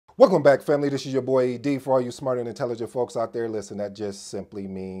Welcome back, family. This is your boy ED. For all you smart and intelligent folks out there, listen, that just simply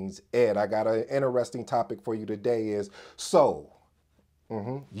means Ed. I got an interesting topic for you today is,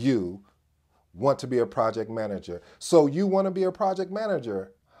 you want to be a project manager. So you want to be a project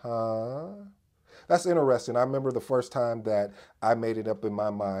manager, huh? That's interesting. I remember the first time that I made it up in my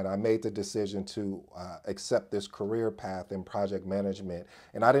mind. I made the decision to accept this career path in project management,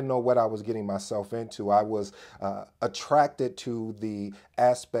 and I didn't know what I was getting myself into. I was attracted to the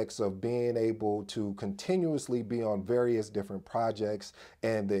aspects of being able to continuously be on various different projects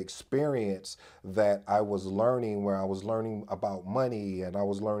and the experience that I was learning, where I was learning about money and I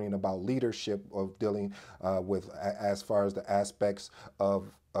was learning about leadership of dealing with as far as the aspects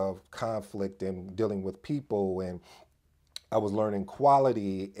of conflict and dealing with people, and I was learning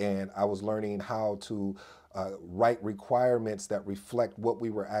quality, and I was learning how to write requirements that reflect what we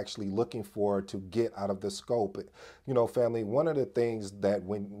were actually looking for to get out of the scope. You know, family, one of the things that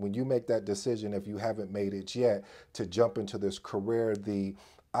when you make that decision, if you haven't made it yet, to jump into this career, the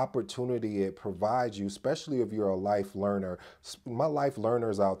opportunity it provides you, especially if you're a life learner. My life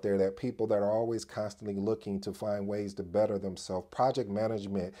learners out there, that people that are always constantly looking to find ways to better themselves. Project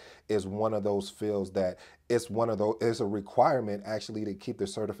management is one of those fields that it's a requirement actually to keep the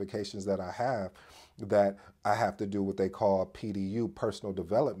certifications that I have, that I have to do what they call PDU, personal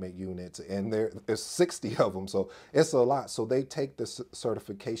development units, and there's 60 of them, so it's a lot. So they take this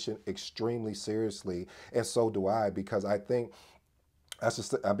certification extremely seriously, and so do I, because I think that's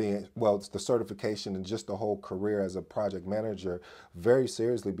just, I mean, well, it's the certification and just the whole career as a project manager very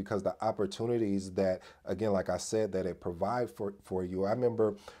seriously, because the opportunities that, again, like I said, that it provides for you. I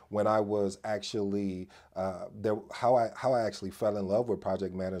remember when I was actually, how I actually fell in love with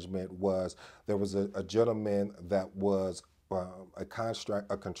project management was, there was a gentleman that was a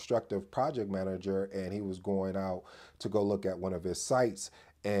constructive project manager, and he was going out to go look at one of his sites,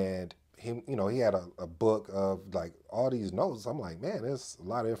 and he had a book of like all these notes. I'm like, man, there's a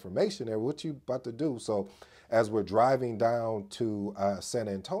lot of information there. What you about to do? So as we're driving down to San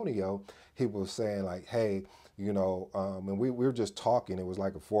Antonio, he was saying like, hey, and we were just talking. It was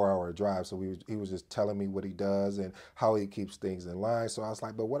like a 4-hour drive. So he was just telling me what he does and how he keeps things in line. So I was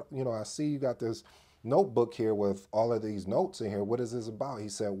like, but what, I see you got this notebook here with all of these notes in here. What is this about? He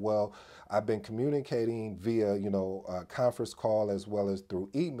said, well, I've been communicating via, conference call as well as through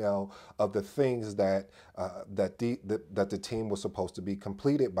email of the things that the team was supposed to be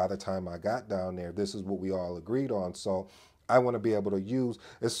completed by the time I got down there. This is what we all agreed on. So I want to be able to use,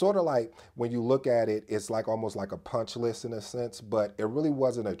 it's sort of like when you look at it, it's like almost like a punch list in a sense, but it really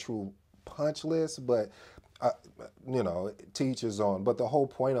wasn't a true punch list, but uh, teachers on. But the whole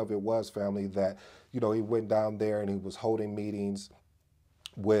point of it was, family, that, he went down there and he was holding meetings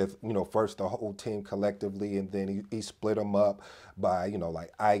with, first the whole team collectively, and then he split them up by, like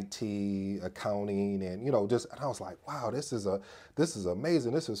IT, accounting, and, and I was like, wow, this is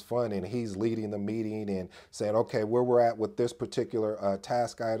amazing. This is fun. And he's leading the meeting and saying, okay, where we're at with this particular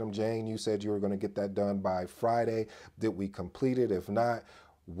task item, Jane, you said you were going to get that done by Friday. Did we complete it? If not,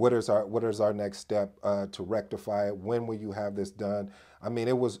 what is our next step to rectify it? When will you have this done? I mean,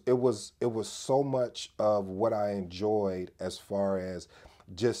 it was so much of what I enjoyed as far as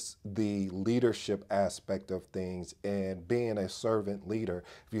just the leadership aspect of things and being a servant leader.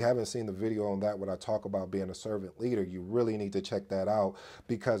 If you haven't seen the video on that, when I talk about being a servant leader, you really need to check that out,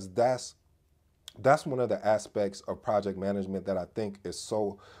 because that's one of the aspects of project management that I think is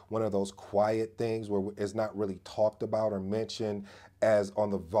so one of those quiet things where it's not really talked about or mentioned as on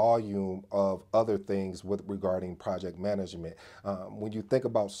the volume of other things with regarding project management. When you think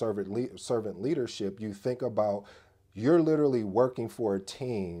about servant leadership, you think about, you're literally working for a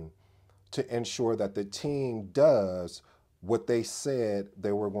team to ensure that the team does what they said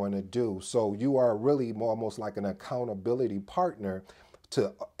they were going to do. So you are really almost like an accountability partner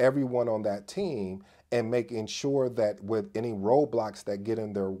to everyone on that team, and making sure that with any roadblocks that get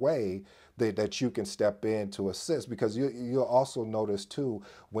in their way, that you can step in to assist. Because you'll also notice too,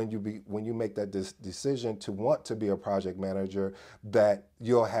 when you make that decision to want to be a project manager, that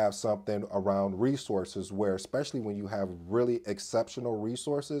you'll have something around resources, where especially when you have really exceptional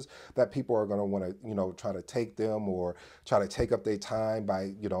resources, that people are going to want to try to take them, or try to take up their time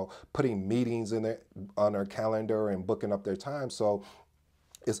by putting meetings in on their calendar and booking up their time. So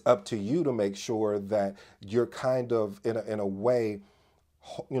it's up to you to make sure that you're kind of in a way,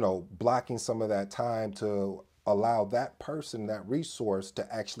 blocking some of that time to allow that person, that resource, to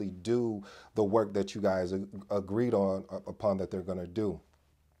actually do the work that you guys agreed on upon that they're going to do.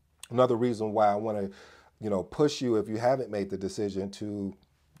 Another reason why I want to, push you, if you haven't made the decision to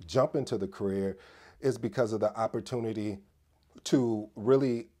jump into the career, is because of the opportunity to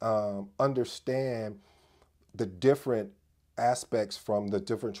really understand the different aspects from the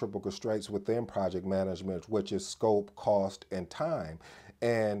different triple constraints within project management, which is scope, cost, and time.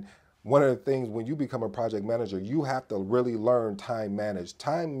 And one of the things when you become a project manager, you have to really learn time manage.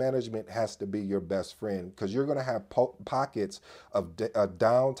 Time management has to be your best friend because you're going to have pockets of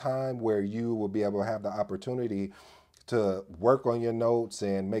downtime where you will be able to have the opportunity to work on your notes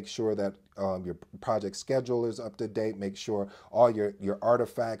and make sure that your project schedule is up to date. Make sure all your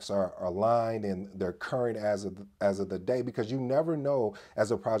artifacts are aligned and they're current as of the day, because you never know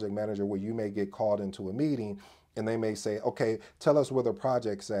as a project manager where you may get called into a meeting and they may say, okay, tell us where the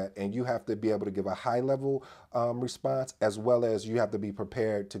project's at. And you have to be able to give a high level response, as well as you have to be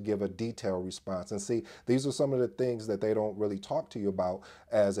prepared to give a detailed response. And see, these are some of the things that they don't really talk to you about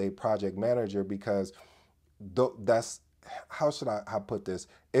as a project manager, because that's how should I put this?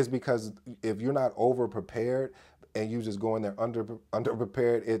 Is because if you're not over prepared and you just go in there under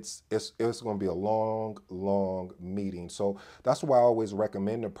prepared, it's going to be a long meeting. So that's why I always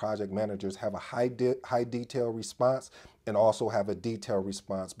recommend the project managers have a high detail response and also have a detailed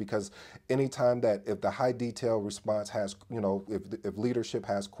response, because anytime that if the high detail response has, if leadership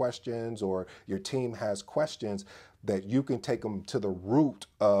has questions or your team has questions, that you can take them to the root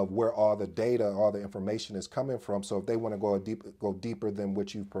of where all the data, all the information is coming from. So if they want to go deeper than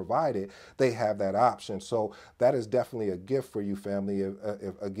what you've provided, they have that option. So that is definitely a gift for you, family.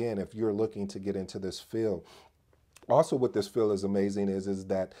 If you're looking to get into this field. Also, what this field is amazing is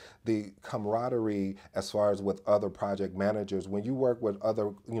that the camaraderie as far as with other project managers. When you work with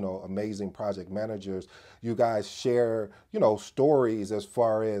other amazing project managers, you guys share stories as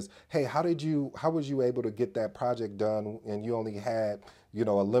far as, hey, how was you able to get that project done and you only had a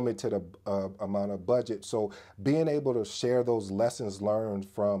limited amount of budget. So being able to share those lessons learned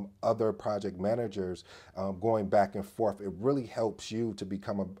from other project managers, going back and forth, it really helps you to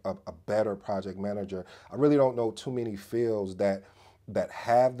become a better project manager. I really don't know too many fields that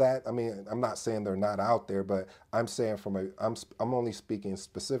have that. I mean, I'm not saying they're not out there, but I'm saying I'm only speaking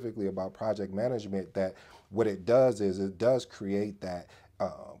specifically about project management, that what it does is it does create that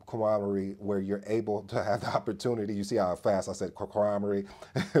camaraderie where you're able to have the opportunity. You see how fast I said camaraderie,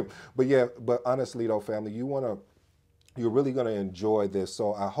 but yeah. But honestly, though, family, you're really going to enjoy this.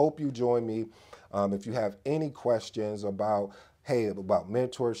 So I hope you join me. If you have any questions about, hey, about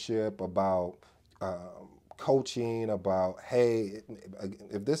mentorship, about coaching, about, hey,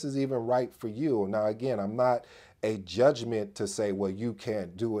 if this is even right for you. Now, again, I'm not a judgment to say, well, you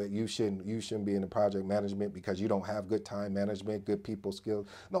can't do it. You shouldn't be in the project management because you don't have good time management, good people skills.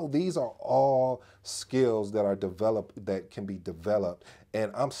 No, these are all skills that are developed, that can be developed.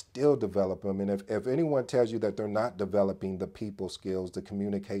 And I'm still developing them. And if anyone tells you that they're not developing the people skills, the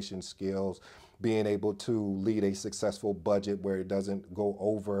communication skills, being able to lead a successful budget where it doesn't go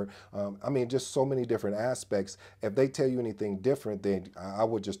over. I mean, just so many different aspects. If they tell you anything different, then I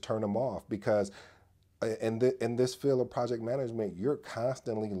would just turn them off, because in this field of project management, you're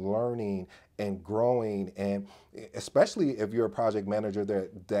constantly learning and growing, and especially if you're a project manager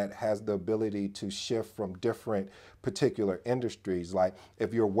that has the ability to shift from different particular industries. Like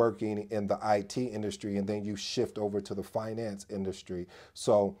if you're working in the IT industry and then you shift over to the finance industry.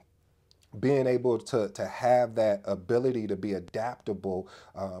 So being able to have that ability to be adaptable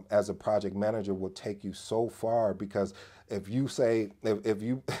as a project manager will take you so far, because if you say, if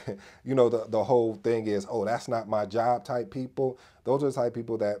you, the whole thing is, oh, that's not my job type people, those are the type of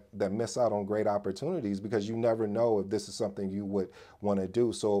people that miss out on great opportunities, because you never know if this is something you would want to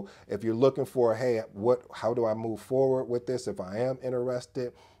do. So if you're looking for, hey, how do I move forward with this? If I am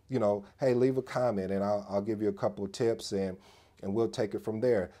interested, hey, leave a comment and I'll give you a couple of tips, and we'll take it from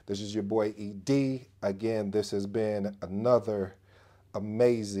there. This is your boy ED. Again, this has been another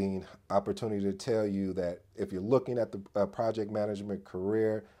amazing opportunity to tell you that if you're looking at the project management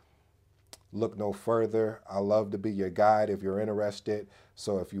career, look no further. I love to be your guide if you're interested.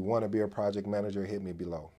 So if you want to be a project manager, hit me below.